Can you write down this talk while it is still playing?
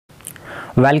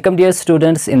Welcome dear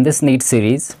students in this NEET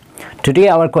series. Today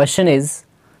our question is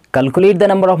calculate the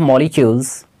number of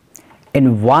molecules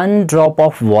in one drop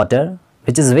of water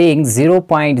which is weighing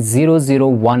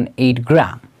 0.0018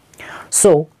 gram.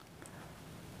 So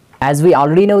as we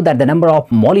already know that the number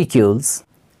of molecules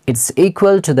it's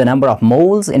equal to the number of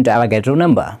moles into Avogadro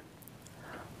number.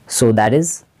 So that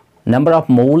is number of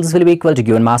moles will be equal to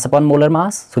given mass upon molar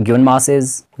mass. So given mass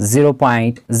is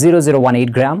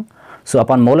 0.0018 gram. So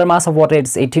upon molar mass of water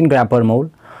it's 18 gram per mole.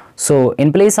 So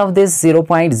in place of this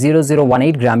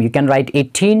 0.0018 gram you can write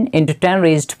 18 into 10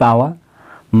 raised power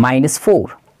minus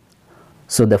 4.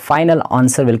 So the final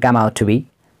answer will come out to be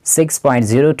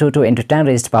 6.022 into 10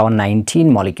 raised power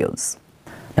 19 molecules.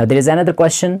 Now there is another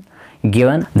question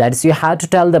given, that is you have to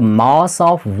tell the mass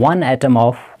of one atom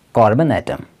of carbon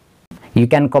atom. You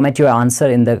can comment your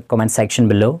answer in the comment section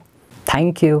below.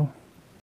 Thank you.